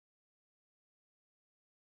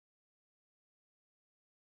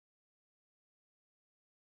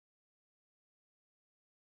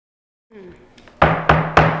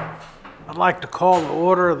I'd like to call to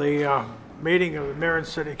order the meeting of the Mayor and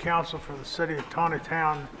City Council for the City of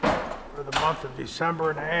Taneytown for the month of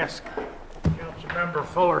December, and ask Councilmember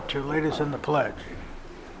Fuller to lead us in the pledge.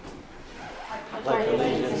 I pledge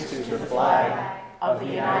allegiance to the flag of the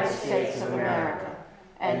United States of America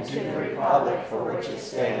and to the republic for which it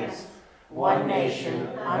stands, one nation,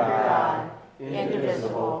 under God,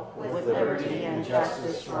 indivisible, with liberty and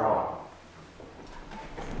justice for all.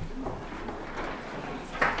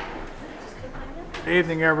 Good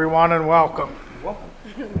evening, everyone, and welcome. Our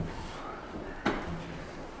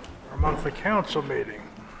monthly council meeting.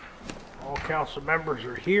 All council members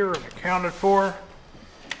are here and accounted for.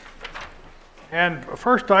 And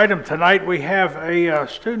first item tonight, we have a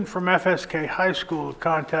student from FSK High School who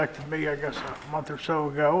contacted me, I guess, a month or so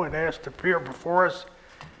ago and asked to appear before us.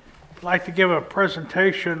 I'd like to give a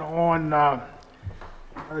presentation on the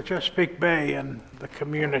Chesapeake Bay and the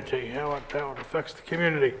community, how it affects the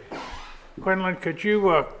community. Quinlan, could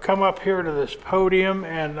you come up here to this podium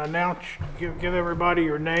and announce, give everybody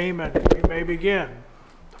your name, and you may begin.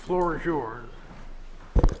 The floor is yours.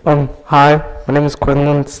 Hi, my name is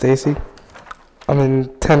Quinlan Stacy. I'm in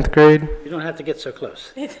 10th grade. You don't have to get so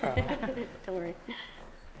close. Don't worry.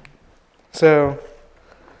 So,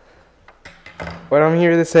 what I'm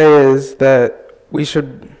here to say is that we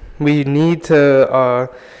need to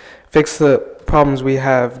fix the problems we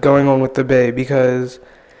have going on with the bay, because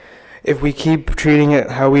if we keep treating it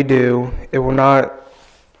how we do, it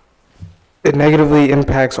negatively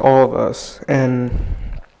impacts all of us, and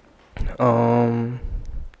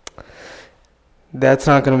that's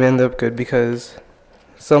not going to end up good, because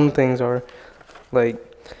some things are like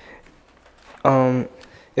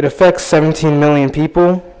it affects 17 million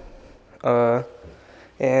people,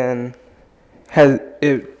 and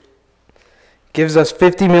it gives us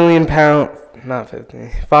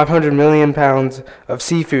 500 million pounds of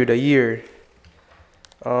seafood a year.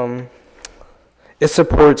 It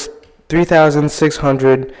supports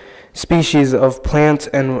 3,600 species of plants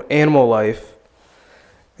and animal life,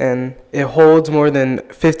 and it holds more than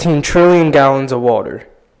 15 trillion gallons of water.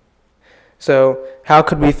 So how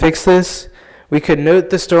could we fix this? We could note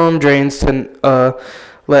the storm drains to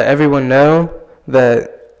let everyone know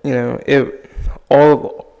that,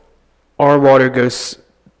 all our water goes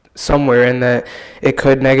somewhere, and that it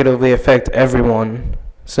could negatively affect everyone.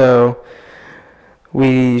 So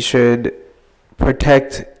we should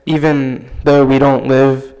protect, even though we don't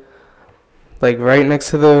live like right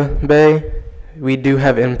next to the bay, we do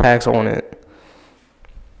have impacts on it.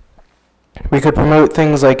 We could promote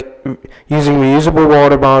things like using reusable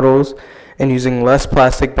water bottles and using less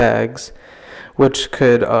plastic bags, which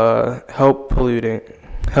could help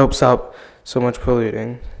stop so much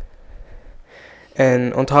polluting.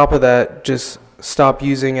 And on top of that, just stop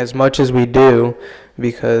using as much as we do,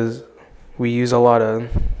 because we use a lot of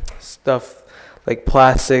stuff like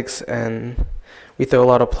plastics, and we throw a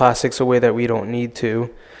lot of plastics away that we don't need to,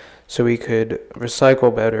 so we could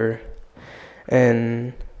recycle better.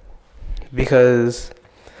 And because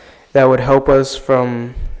that would help us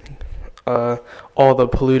from all the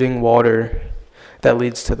polluting water that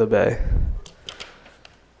leads to the bay.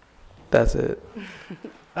 That's it.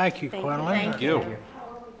 Thank you, Quinlan. Thank you.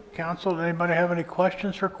 Council, anybody have any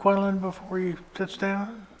questions for Quinlan before he sits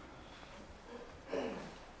down?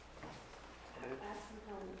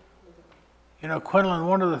 Quinlan,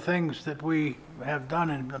 one of the things that we have done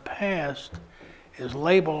in the past is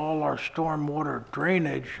label all our stormwater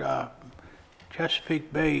drainage.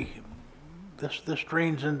 Chesapeake Bay, this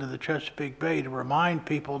drains into the Chesapeake Bay, to remind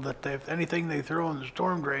people that if anything they throw in the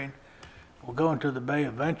storm drain will go into the bay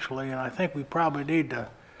eventually. And I think we probably need to,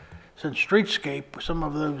 since streetscape, some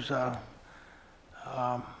of those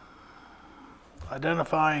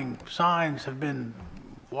identifying signs have been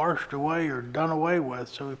washed away or done away with,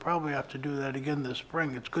 so we probably have to do that again this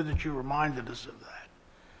spring. It's good that you reminded us of that.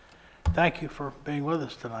 Thank you for being with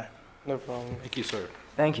us tonight. No problem. Thank you, sir.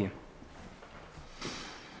 Thank you.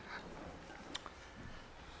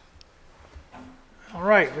 All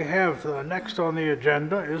right, we have next on the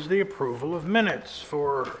agenda is the approval of minutes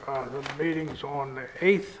for the meetings on the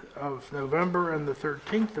 8th of November and the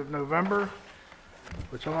 13th of November.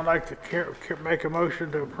 Would someone like to make a motion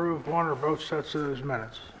to approve one or both sets of those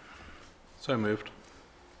minutes? So moved.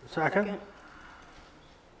 Second?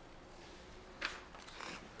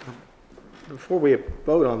 Before we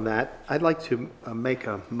vote on that, I'd like to make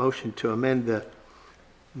a motion to amend the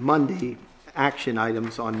Monday action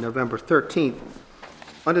items on November 13th.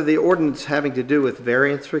 Under the ordinance having to do with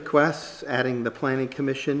variance requests, adding the Planning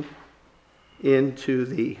Commission into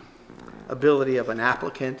the ability of an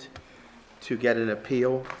applicant to get an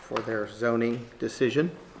appeal for their zoning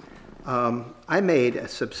decision. I made a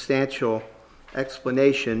substantial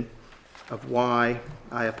explanation of why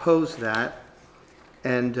I opposed that,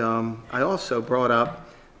 and I also brought up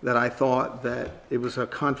that I thought that it was a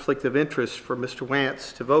conflict of interest for Mr.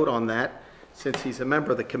 Wantz to vote on that, since he's a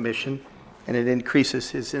member of the commission, and it increases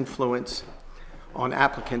his influence on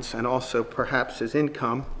applicants and also perhaps his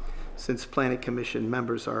income, since planning commission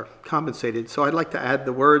members are compensated. So I'd like to add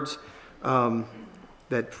the words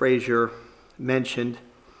that Frazier mentioned,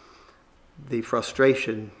 the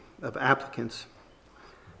frustration of applicants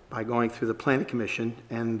by going through the planning commission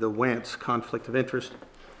and the Wantz conflict of interest,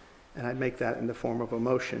 and I'd make that in the form of a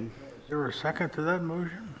motion, Is there a second to that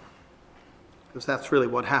motion? because that's really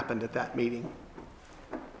what happened at that meeting.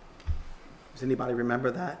 Does anybody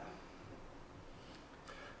remember that?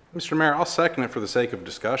 Mr. Mayor, I'll second it for the sake of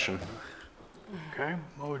discussion. Okay,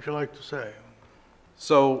 what would you like to say?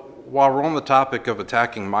 So, while we're on the topic of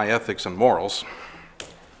attacking my ethics and morals,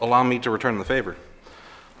 allow me to return the favor.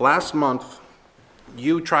 Last month,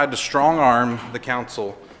 you tried to strong-arm the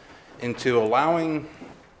council into allowing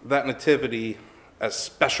that nativity as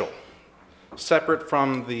special, separate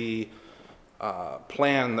from the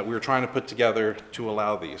plan that we were trying to put together to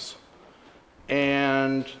allow these.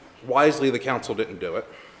 And wisely, the council didn't do it.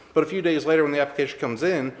 But a few days later, when the application comes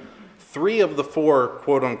in, 3 of the 4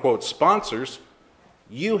 quote-unquote sponsors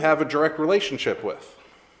you have a direct relationship with.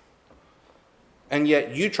 And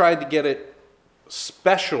yet you tried to get it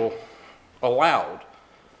special allowed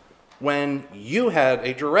when you had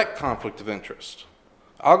a direct conflict of interest.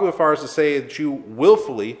 I'll go as far as to say that you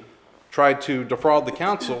willfully tried to defraud the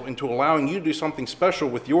council into allowing you to do something special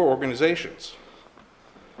with your organizations.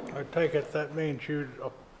 I take it that means you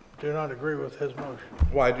do not agree with his motion.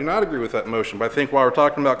 Well, I do not agree with that motion, but I think while we're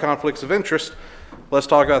talking about conflicts of interest, let's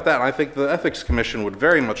talk about that. And I think the Ethics Commission would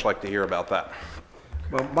very much like to hear about that.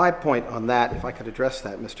 Well, my point on that, if I could address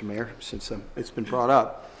that, Mr. Mayor, since it's been brought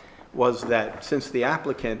up, was that since the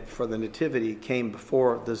applicant for the nativity came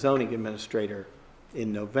before the zoning administrator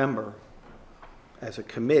in November as a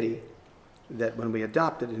committee, that when we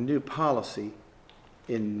adopted a new policy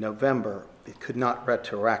in November, it could not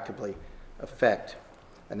retroactively affect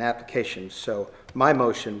an application. So my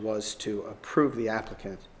motion was to approve the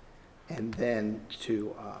applicant and then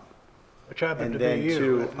to Which happened to be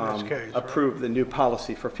you in this case, right? approve the new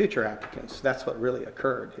policy for future applicants. That's what really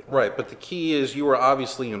occurred. Right, but the key is you were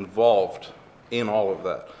obviously involved in all of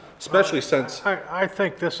that, especially since... I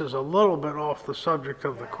think this is a little bit off the subject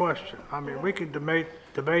of the question. I mean, we could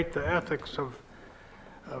debate the ethics of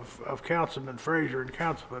Councilman Frazier and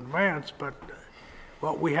Councilman Wantz, but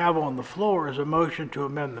what we have on the floor is a motion to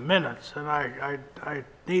amend the minutes, and I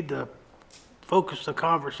need to focus the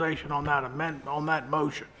conversation on that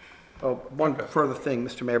motion. Oh, one further thing,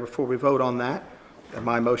 Mr. Mayor, before we vote on that,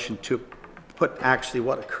 my motion to put actually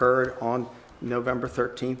what occurred on November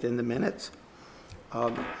 13th in the minutes. I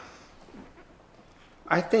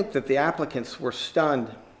think that the applicants were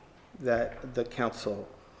stunned that the council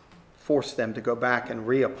forced them to go back and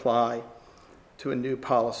reapply to a new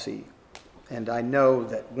policy. And I know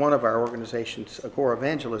that one of our organizations, Agora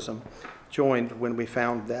Evangelism, joined when we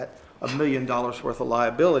found that $1 million worth of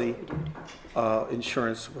liability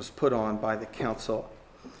insurance was put on by the council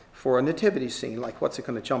for a nativity scene. Like, what's it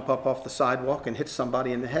going to jump up off the sidewalk and hit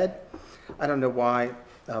somebody in the head? I don't know why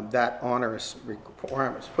that onerous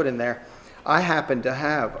requirement was put in there. I happen to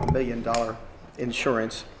have $1 million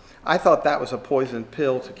insurance. I thought that was a poison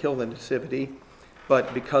pill to kill the nativity,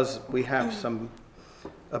 but because we have some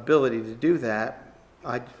ability to do that,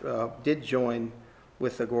 I did join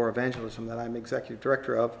with Agora Evangelism that I'm executive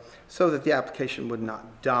director of, so that the application would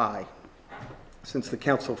not die, since the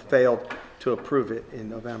council failed to approve it in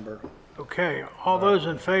November. Okay, all those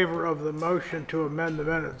in favor of the motion to amend the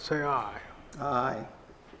minutes, say aye. Aye.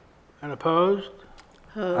 And opposed?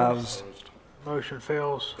 Opposed. Motion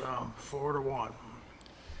fails 4-1.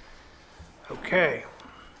 Okay.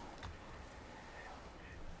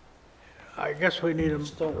 I guess we need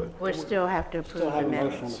We still have to approve the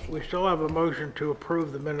minutes. we still have a motion to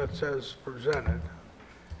approve the minutes as presented.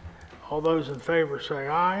 All those in favor say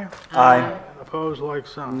aye. Aye. And opposed, like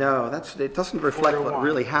sign. No, it doesn't reflect 4-1. what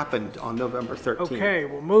really happened on November 13th. Okay,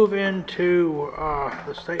 we'll move into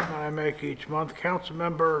the statement I make each month. Council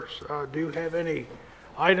members, do you have any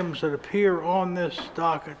items that appear on this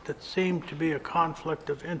docket that seem to be a conflict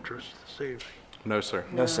of interest this evening? No, sir.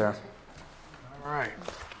 No, sir. All right.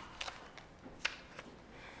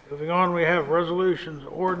 Moving on, we have resolutions,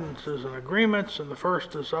 ordinances, and agreements, and the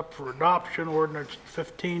first is up for adoption, ordinance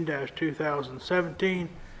 15-2017.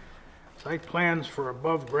 Site plans for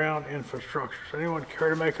above-ground infrastructures. Anyone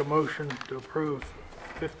care to make a motion to approve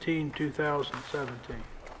 15/2017?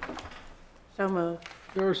 So moved.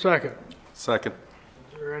 Is there a second? Second.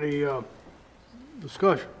 Is there any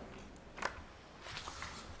discussion?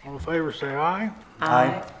 All in favor, say aye.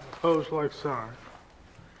 Aye. Opposed, like sign.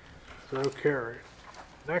 So carried.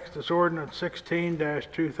 Next is ordinance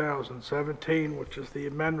 16-2017, which is the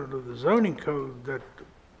amendment of the zoning code that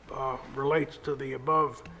relates to the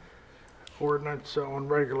above ordinance on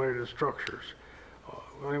regulated structures.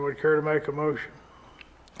 Anyone care to make a motion?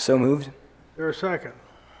 So moved. Is there a second?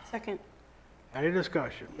 Second. Any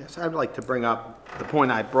discussion? Yes, I'd like to bring up the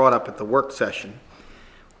point I brought up at the work session.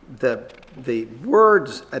 The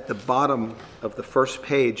words at the bottom of the first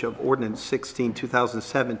page of ordinance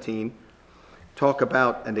 16/2017 talk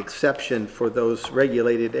about an exception for those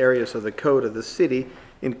regulated areas of the code of the city,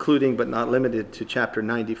 including but not limited to Chapter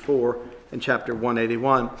 94 and Chapter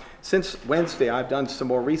 181. Since Wednesday, I've done some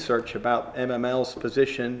more research about MML's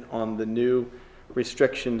position on the new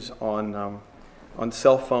restrictions on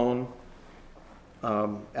cell phone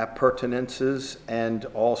appurtenances and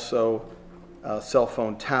also cell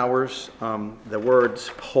phone towers. The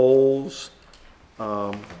words poles,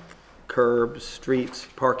 curbs, streets,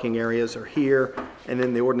 parking areas are here, and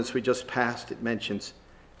in the ordinance we just passed, it mentions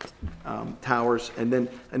towers. And then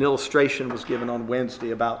an illustration was given on Wednesday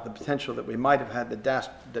about the potential that we might have had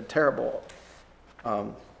the terrible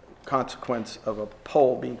consequence of a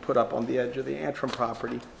pole being put up on the edge of the Antrim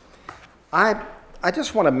property. I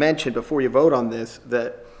just want to mention before you vote on this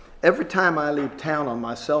that every time I leave town on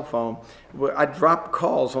my cell phone, I drop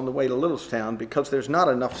calls on the way to Littlestown because there's not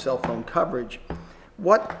enough cell phone coverage.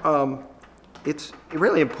 It's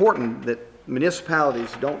really important that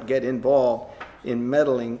municipalities don't get involved in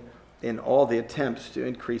meddling in all the attempts to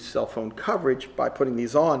increase cell phone coverage by putting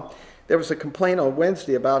these on. There was a complaint on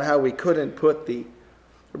Wednesday about how we couldn't put the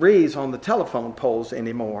wreaths on the telephone poles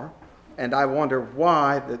anymore, and I wonder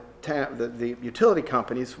why the utility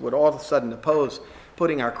companies would all of a sudden oppose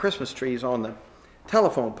putting our Christmas trees on the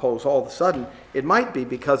telephone poles all of a sudden. It might be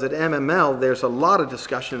because at MML there's a lot of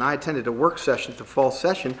discussion, and I attended a work session at the fall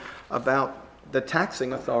session about the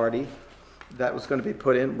taxing authority that was going to be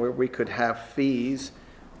put in where we could have fees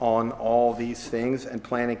on all these things and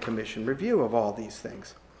planning commission review of all these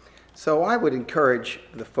things. So I would encourage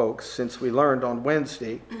the folks, since we learned on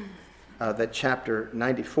Wednesday that Chapter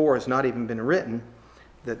 94 has not even been written,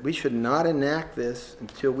 that we should not enact this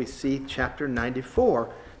until we see Chapter 94.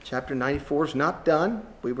 Chapter 94 is not done,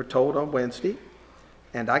 we were told on Wednesday,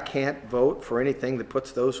 and I can't vote for anything that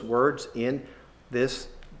puts those words in this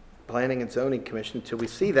Planning and Zoning Commission until we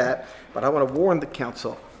see that. But I want to warn the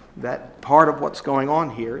council that part of what's going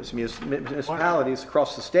on here is municipalities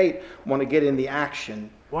across the state want to get in the action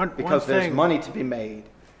because there's money to be made.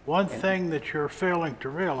 One thing that you're failing to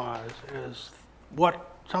realize is what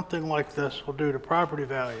something like this will do to property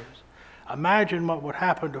values. Imagine what would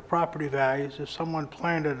happen to property values if someone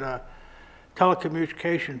planted a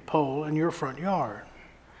telecommunication pole in your front yard.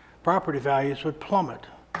 Property values would plummet.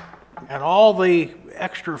 And all the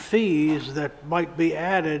extra fees that might be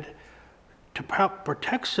added to help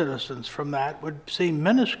protect citizens from that would seem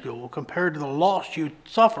minuscule compared to the loss you'd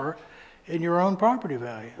suffer in your own property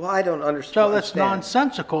value. Well, I don't understand. So that's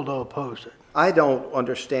nonsensical to oppose it. I don't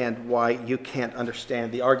understand why you can't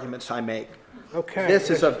understand the arguments I make. Okay. This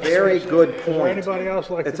is a very good Is there point. anybody else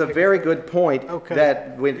like to It's a make- very good point Okay.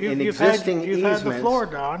 that when in You've had existing the easements, floor,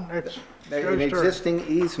 Don. It's in Joe's turn. existing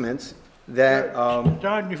easements that,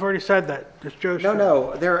 John, you've already said that. It's Joe's turn.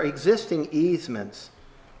 no, there are existing easements,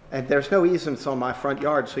 and there's no easements on my front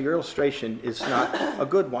yard, so your illustration is not a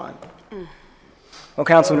good one. Well,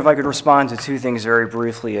 Councilman, if I could respond to two things very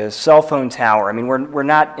briefly. A cell phone tower, I mean, we're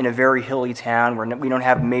not in a very hilly town. We don't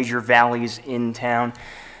have major valleys in town.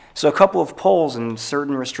 So a couple of poles in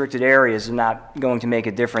certain restricted areas are not going to make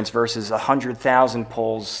a difference versus 100,000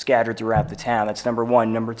 poles scattered throughout the town. That's number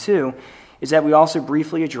one. Number two is that we also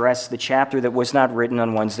briefly addressed the chapter that was not written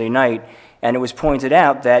on Wednesday night, and it was pointed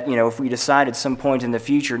out that, you know, if we decide at some point in the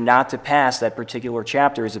future not to pass that particular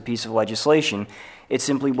chapter as a piece of legislation, it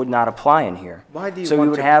simply would not apply in here. Why do you so want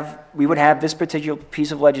we would have this particular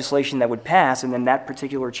piece of legislation that would pass, and then that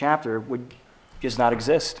particular chapter would just not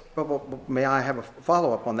exist. But may I have a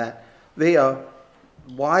follow-up on that?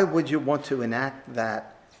 Why would you want to enact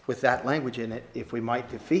that with that language in it if we might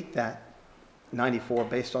defeat that 94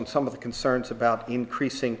 based on some of the concerns about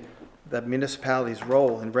increasing the municipality's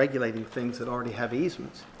role in regulating things that already have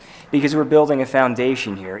easements? Because we're building a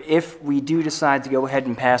foundation here. If we do decide to go ahead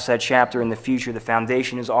and pass that chapter in the future, the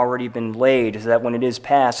foundation has already been laid so that when it is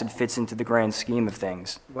passed, it fits into the grand scheme of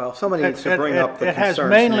things. Well, somebody needs to bring up the It has concerns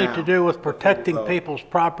mainly now. to do with protecting people's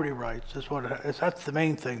property rights, is what it has. That's the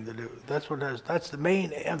main thing to do. That's what it has, that's the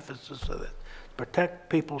main emphasis of it, protect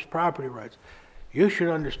people's property rights. You should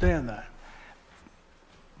understand that.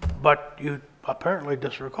 But you apparently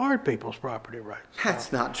disregard people's property rights.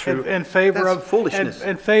 That's not true. In favor That's of foolishness.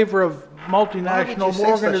 in favor of Why would you multinational say such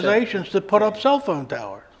a- organizations that put up cell phone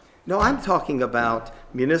towers. No, I'm talking about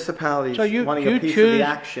municipalities So you wanting a piece of choose the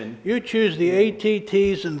action. you choose the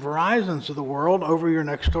AT&Ts and Verizons of the world over your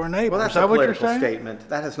next door neighbor. Well, Is that's that a what you're political saying? statement.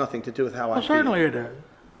 That has nothing to do with how I Well, feel. certainly it is.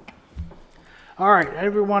 All right,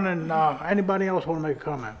 everyone, and anybody else want to make a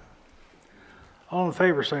comment? All in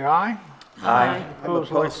favor, say aye. Aye. I'm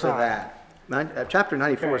Opposed, like opposed to sign. that. Chapter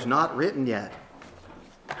 94 is Okay. not written yet.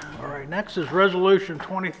 All right, next is Resolution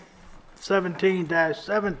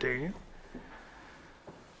 2017-17,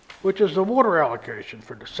 which is the water allocation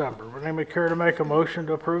for December. Would anybody care to make a motion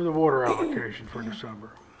to approve the water allocation for December?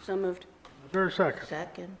 So moved. Is there a second?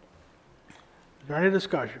 Second. Is there any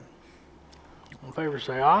discussion? All in favor,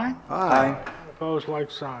 say aye. Aye. Opposed, like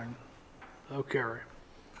sign. So carry.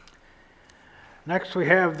 Next, we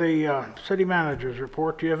have the city manager's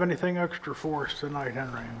report. Do you have anything extra for us tonight,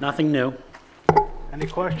 Henry? Nothing new. Any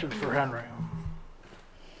questions for Henry?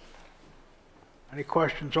 Any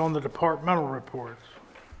questions on the departmental reports?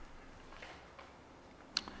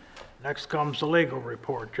 Next comes the legal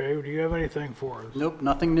report. Jay, do you have anything for us? Nope,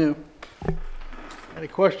 nothing new. Any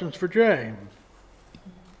questions for Jay?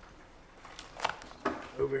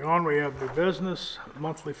 Moving on, we have the business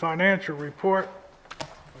monthly financial report.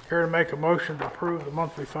 Care to make a motion to approve the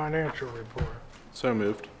monthly financial report? So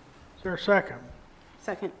moved. Is there a second?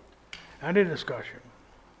 Second. Any discussion?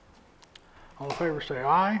 All in favor say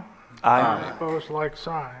aye. Aye. Opposed, like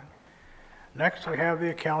sign. Next, we have the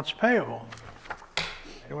accounts payable.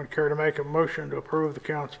 Anyone care to make a motion to approve the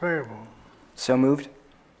accounts payable? So moved?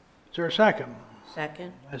 Is there a second?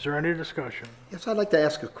 Second. Is there any discussion? Yes, I'd like to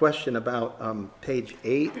ask a question about page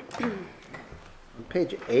 8. On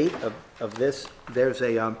page 8 of this, there's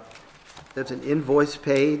an invoice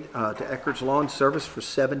paid to Eckert's Lawn Service for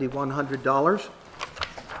 $7,100.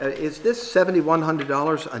 Is this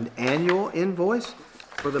 $7,100 an annual invoice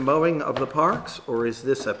for the mowing of the parks, or is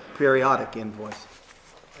this a periodic invoice?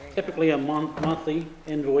 Typically a monthly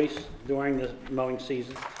invoice during the mowing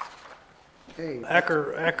season. Okay,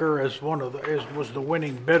 Ecker is was the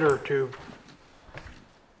winning bidder to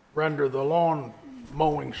render the lawn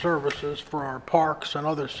mowing services for our parks and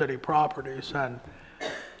other city properties, and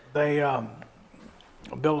they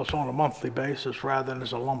bill us on a monthly basis rather than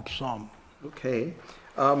as a lump sum. okay,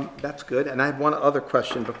 that's good. And I have one other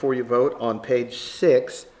question before you vote on page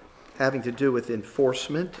 6, having to do with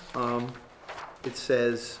enforcement. It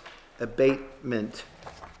says abatement.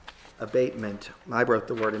 I wrote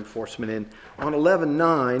the word enforcement in. On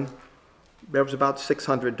 11/9, there was about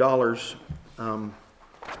 $600,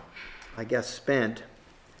 I guess, spent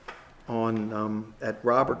on, at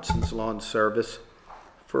Robertson's Lawn Service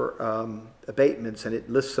for abatements, and it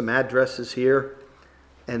lists some addresses here.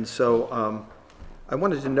 And so I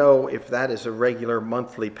wanted to know if that is a regular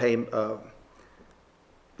monthly pay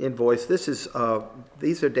invoice. These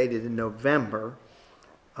are dated in November.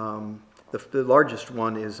 The largest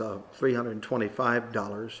one is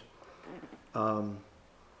 $325.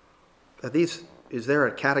 Is there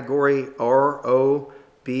a category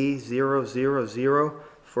ROB000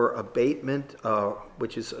 for abatement,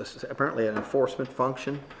 which is apparently an enforcement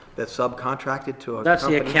function that's subcontracted to a That's the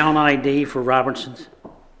company? account ID for Robertson's.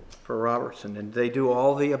 For Robertson, and they do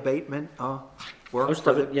all the abatement work? Most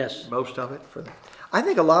for of it, the- yes. Most of it for the, I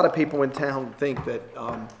think a lot of people in town think that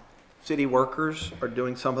city workers are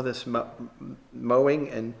doing some of this mowing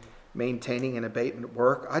and maintaining and abatement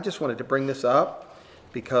work. I just wanted to bring this up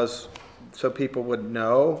because, so people would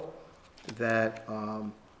know that,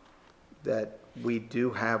 that we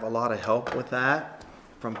do have a lot of help with that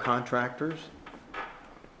from contractors.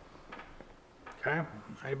 Okay,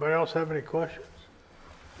 anybody else have any questions?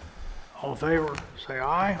 All in favor, say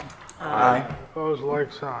aye. Aye. Opposed,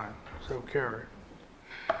 like sign. So carried.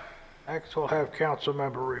 Next, we'll have council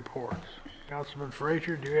member reports. Councilman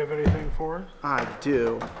Frazier, do you have anything for us? I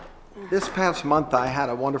do. This past month, I had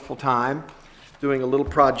a wonderful time doing a little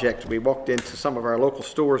project. We walked into some of our local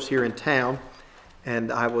stores here in town,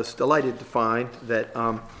 and I was delighted to find that,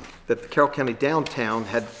 that the Carroll County Downtown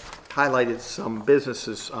had highlighted some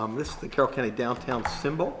businesses. This is the Carroll County Downtown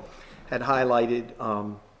symbol, had highlighted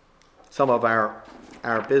some of our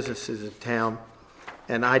our businesses in town,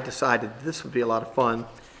 and I decided this would be a lot of fun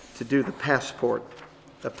to do the passport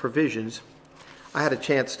provisions. I had a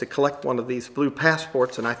chance to collect one of these blue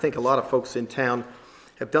passports, and I think a lot of folks in town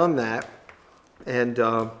have done that. And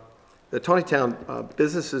the Taneytown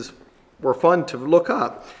businesses were fun to look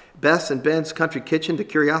up. Bess and Ben's Country Kitchen, The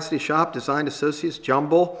Curiosity Shop, Design Associates,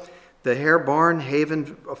 Jumble, The Hair Barn,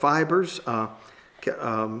 Haven Fibers,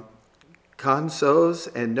 Conso's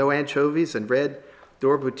and No Anchovies, and Red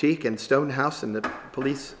Door Boutique, and Stonehouse, and the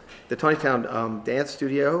Taneytown Dance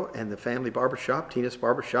Studio, and the Family Barbershop, Tina's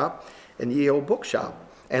Barbershop, and Ye Old Bookshop.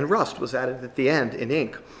 And Rust was added at the end in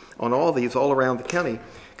ink on all these all around the county.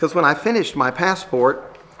 Because when I finished my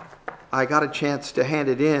passport, I got a chance to hand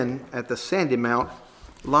it in at the Sandy Mount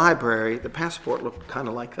Library. The passport looked kind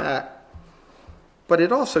of like that. But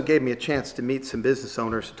it also gave me a chance to meet some business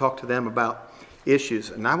owners, to talk to them about issues.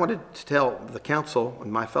 And I wanted to tell the council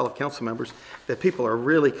and my fellow council members that people are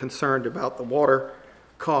really concerned about the water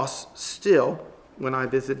costs still when I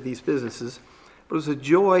visited these businesses. But it was a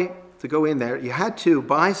joy to go in there. You had to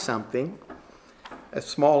buy something as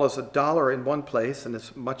small as $1 in one place and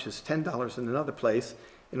as much as $10 in another place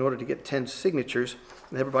in order to get 10 signatures,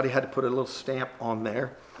 and everybody had to put a little stamp on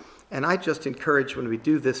there. And I just encourage, when we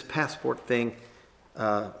do this passport thing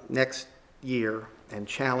next year, and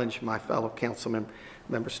challenge my fellow council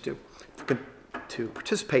members to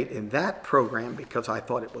participate in that program, because I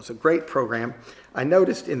thought it was a great program. I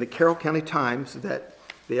noticed in the Carroll County Times that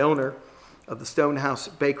the owner of the Stonehouse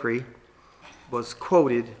Bakery was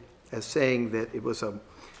quoted as saying that it was a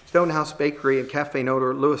Stonehouse Bakery and Cafe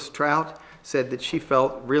owner, Louis Trout, said that she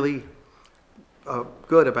felt really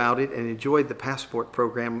good about it and enjoyed the passport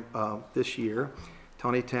program this year.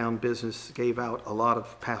 Taneytown business gave out a lot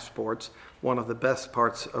of passports. One of the best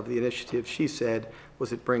parts of the initiative, she said,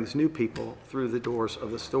 was it brings new people through the doors of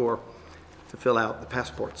the store to fill out the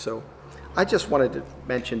passport. So I just wanted to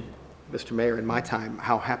mention, Mr. Mayor, in my time,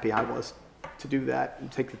 how happy I was to do that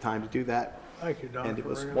and take the time to do that. Thank you, Don. And it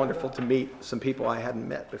was wonderful to meet some people I hadn't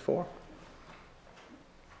met before.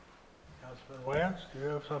 Councilman Wance, do you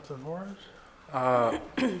have something for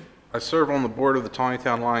us? I serve on the board of the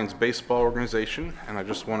Taneytown Lions Baseball Organization, and I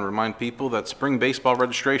just want to remind people that spring baseball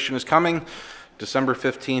registration is coming December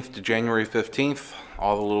 15th to January 15th.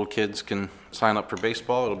 All the little kids can sign up for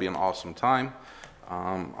baseball. It'll be an awesome time.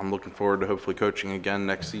 I'm looking forward to hopefully coaching again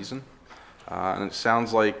next season. And it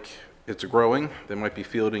sounds like it's growing. They might be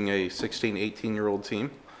fielding a 16, 18-year-old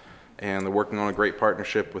team, and they're working on a great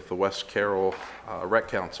partnership with the West Carroll Rec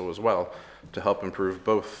Council as well to help improve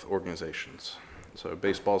both organizations. So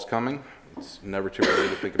baseball's coming. It's never too early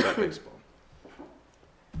to think about baseball.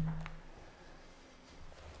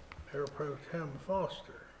 Mayor Pro Tem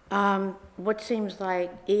Foster. What seems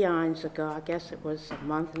like eons ago, I guess it was a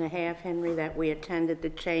month and a half, Henry, that we attended the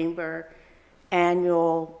Chamber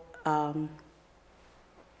annual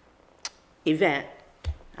event,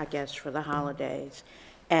 I guess, for the holidays.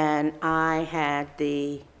 And I had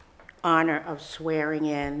the honor of swearing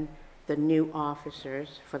in the new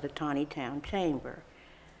officers for the Taneytown Chamber.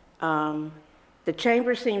 The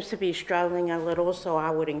Chamber seems to be struggling a little, so I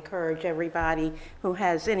would encourage everybody who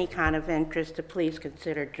has any kind of interest to please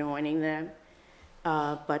consider joining them.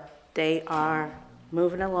 But they are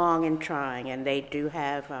moving along and trying, and they do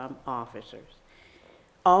have officers.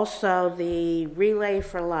 Also, the Relay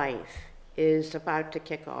for Life is about to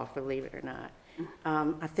kick off, believe it or not.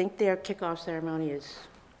 I think their kickoff ceremony is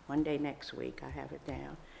one day next week. I have it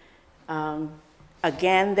down.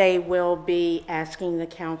 Again, they will be asking the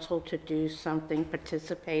council to do something,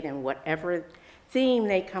 participate in whatever theme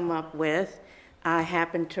they come up with. I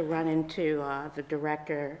happened to run into the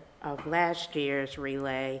director of last year's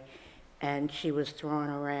relay, and she was throwing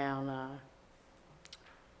around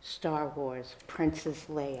Star Wars, Princess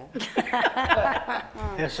Leia.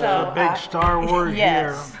 This is a big Star Wars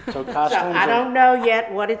year. So So costumes I are, don't know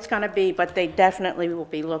yet what it's going to be, but they definitely will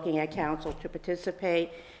be looking at council to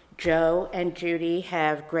participate. Joe and Judy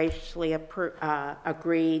have graciously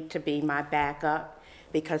agreed to be my backup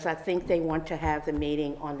because I think they want to have the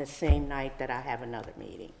meeting on the same night that I have another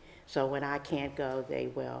meeting. So when I can't go, they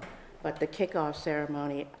will. But the kickoff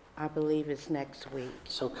ceremony, I believe, is next week.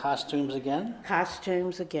 so costumes again?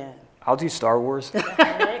 Costumes again. I'll do Star Wars.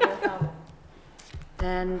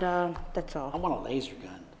 And that's I all. want a laser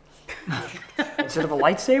gun. Instead of a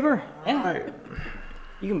lightsaber? Yeah.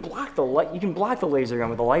 You can block the light. You can block the laser gun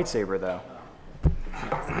with a lightsaber, though.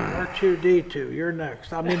 R2D2, you're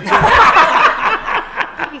next. I mean,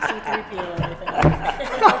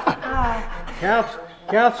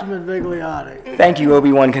 Councilman Vigliotti. Thank you,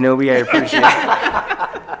 Obi-Wan Kenobi. I appreciate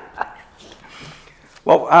it.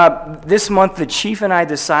 Well, this month, the chief and I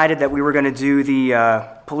decided that we were going to do the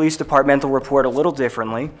police departmental report a little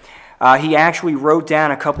differently. He actually wrote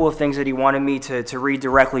down a couple of things that he wanted me to read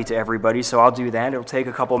directly to everybody, so I'll do that. It'll take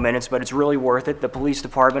a couple of minutes, but it's really worth it. The police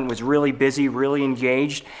department was really busy, really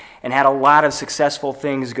engaged, and had a lot of successful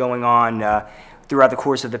things going on throughout the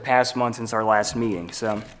course of the past month since our last meeting.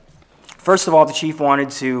 So, first of all, the chief wanted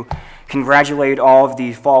to congratulate all of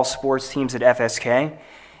the fall sports teams at FSK.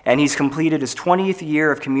 And he's completed his 20th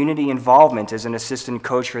year of community involvement as an assistant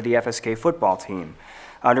coach for the FSK football team.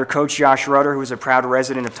 Under Coach Josh Rudder, who is a proud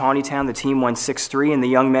resident of Taneytown, the team won 6-3, and the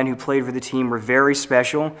young men who played for the team were very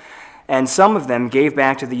special. And some of them gave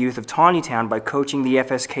back to the youth of Taneytown by coaching the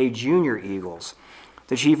FSK Junior Eagles.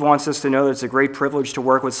 The chief wants us to know that it's a great privilege to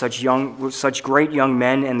work with such great young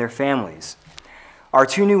men and their families. Our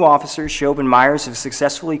two new officers, Shope and Myers, have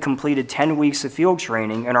successfully completed 10 weeks of field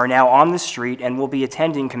training and are now on the street and will be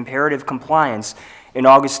attending comparative compliance in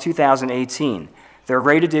August 2018. They're a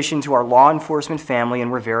great addition to our law enforcement family, and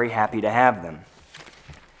we're very happy to have them.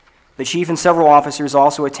 The chief and several officers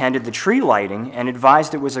also attended the tree lighting and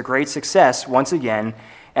advised it was a great success once again,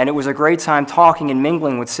 and it was a great time talking and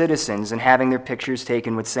mingling with citizens and having their pictures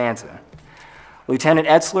taken with Santa. Lieutenant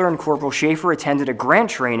Etzler and Corporal Schaefer attended a grant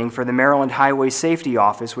training for the Maryland Highway Safety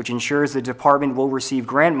Office, which ensures the department will receive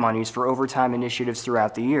grant monies for overtime initiatives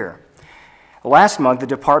throughout the year. Last month, the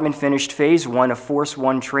department finished Phase 1 of Force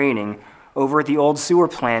 1 training over at the old sewer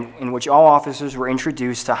plant, in which all officers were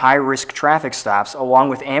introduced to high-risk traffic stops, along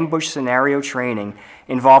with ambush scenario training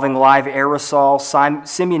involving live aerosol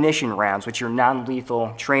simunition rounds, which are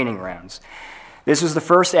non-lethal training rounds. This was the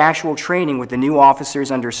first actual training with the new officers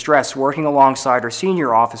under stress working alongside our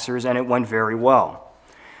senior officers, and it went very well.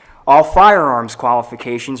 All firearms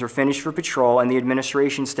qualifications are finished for patrol, and the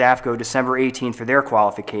administration staff go December 18th for their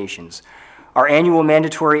qualifications. Our annual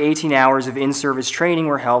mandatory 18 hours of in-service training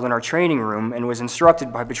were held in our training room and was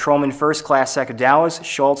instructed by Patrolman First Class Sekadalis,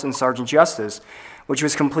 Schultz, and Sergeant Justice, which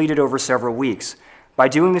was completed over several weeks. By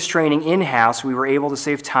doing this training in-house, we were able to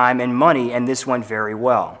save time and money, and this went very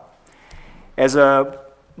well. As a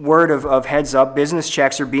word of heads up, business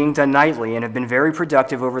checks are being done nightly and have been very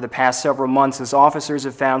productive over the past several months, as officers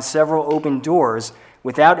have found several open doors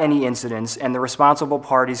without any incidents, and the responsible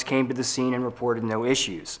parties came to the scene and reported no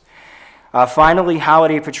issues. Finally,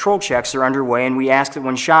 holiday patrol checks are underway, and we ask that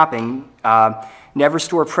when shopping, never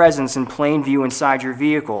store presents in plain view inside your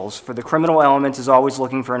vehicles, for the criminal element is always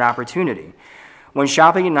looking for an opportunity. When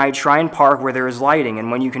shopping at night, try and park where there is lighting,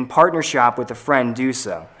 and when you can partner shop with a friend, do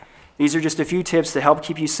so. These are just a few tips to help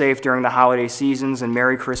keep you safe during the holiday seasons, and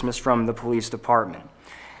Merry Christmas from the police department.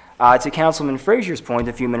 To Councilman Frazier's point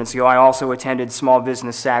a few minutes ago, I also attended Small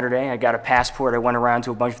Business Saturday. I got a passport. I went around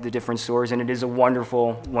to a bunch of the different stores, and it is a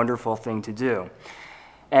wonderful, wonderful thing to do.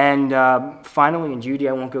 And finally, and Judy,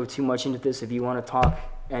 I won't go too much into this if you want to talk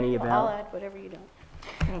any about. I'll add whatever you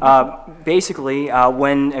don't. Basically,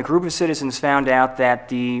 when a group of citizens found out that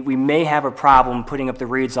we may have a problem putting up the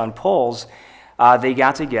reeds on poles, they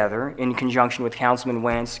got together in conjunction with Councilman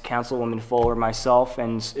Wentz, Councilwoman Fuller, myself,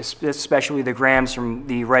 and especially the Grahams from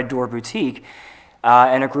the Red Door Boutique,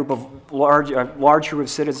 and a group of large group of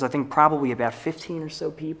citizens, I think probably about 15 or so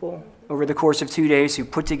people, over the course of 2 days, who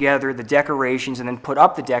put together the decorations and then put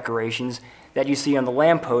up the decorations that you see on the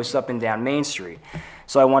lampposts up and down Main Street.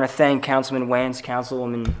 So I want to thank Councilman Wentz,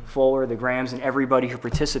 Councilwoman Fuller, the Grahams, and everybody who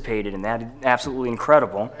participated in that. Absolutely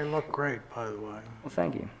incredible. They look great, by the way. Well,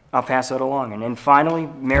 thank you. I'll pass that along. And then finally,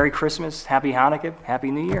 Merry Christmas, Happy Hanukkah,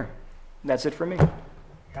 Happy New Year. That's it for me.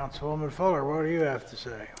 Councilwoman Fuller, what do you have to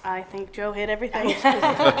say? I think Joe hit everything. I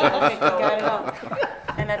think he got it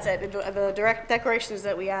all. And that's it. The direct decorations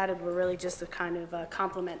that we added were really just to kind of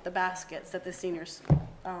complement the baskets that the seniors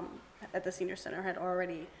at the senior center had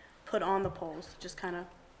already put on the poles. Just kind of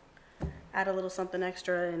add a little something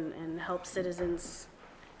extra and help citizens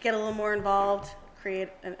get a little more involved, create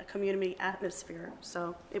a community atmosphere.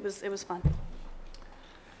 So it was fun.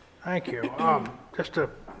 Thank you. Just a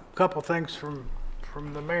couple things from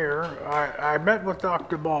the mayor. I met with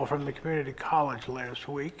Dr. Ball from the community college last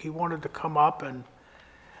week. He wanted to come up, and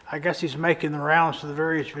I guess he's making the rounds to the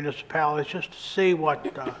various municipalities just to see what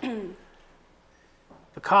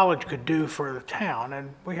the college could do for the town.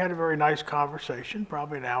 And we had a very nice conversation,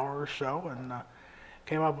 probably an hour or so, and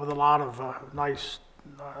came up with a lot of nice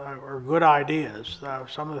or good ideas.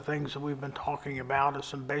 Some of the things that we've been talking about is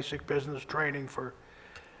some basic business training for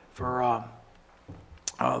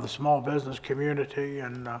the small business community,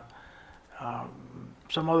 and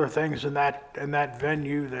some other things in that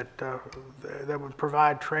venue that would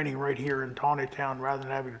provide training right here in Taneytown rather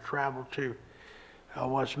than having to travel to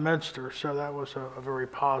Westminster, so that was a very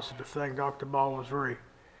positive thing. Dr. Ball was very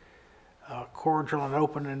cordial and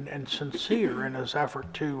open and sincere in his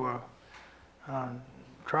effort to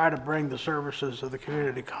try to bring the services of the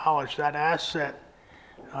community college, that asset,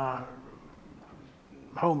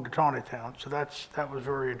 home to Taneytown. So that was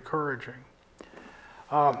very encouraging.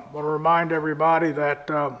 I want to remind everybody that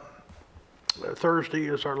Thursday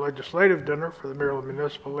is our legislative dinner for the Maryland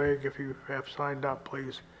Municipal League. If you have signed up,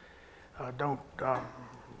 please don't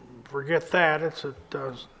forget that. It's at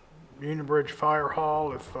Union Bridge Fire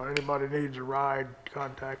Hall. If anybody needs a ride,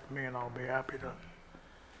 contact me and I'll be happy to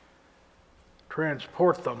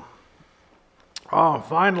transport them.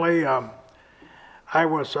 Finally, I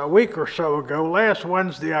was a week or so ago, last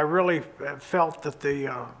Wednesday, I really felt that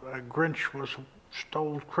the Grinch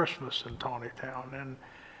stole Christmas in Taneytown. And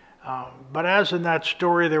but as in that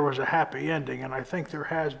story, there was a happy ending, and I think there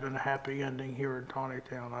has been a happy ending here in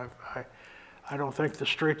Taneytown. I don't think the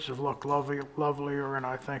streets have looked lovelier, and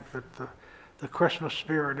I think that the Christmas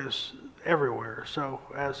spirit is everywhere. So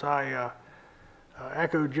as I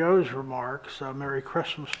echo Joe's remarks, Merry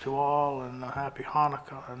Christmas to all, and Happy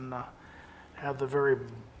Hanukkah, and have the very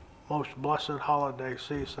most blessed holiday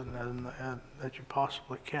season and that you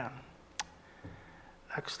possibly can.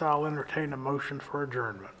 Next, I'll entertain a motion for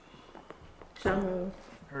adjournment. So moved.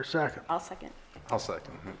 Or a second. I'll second. I'll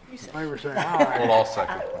second. Favor say aye. We'll all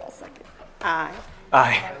second. I'll second. Aye.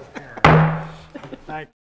 Aye. Thank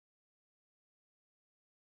you.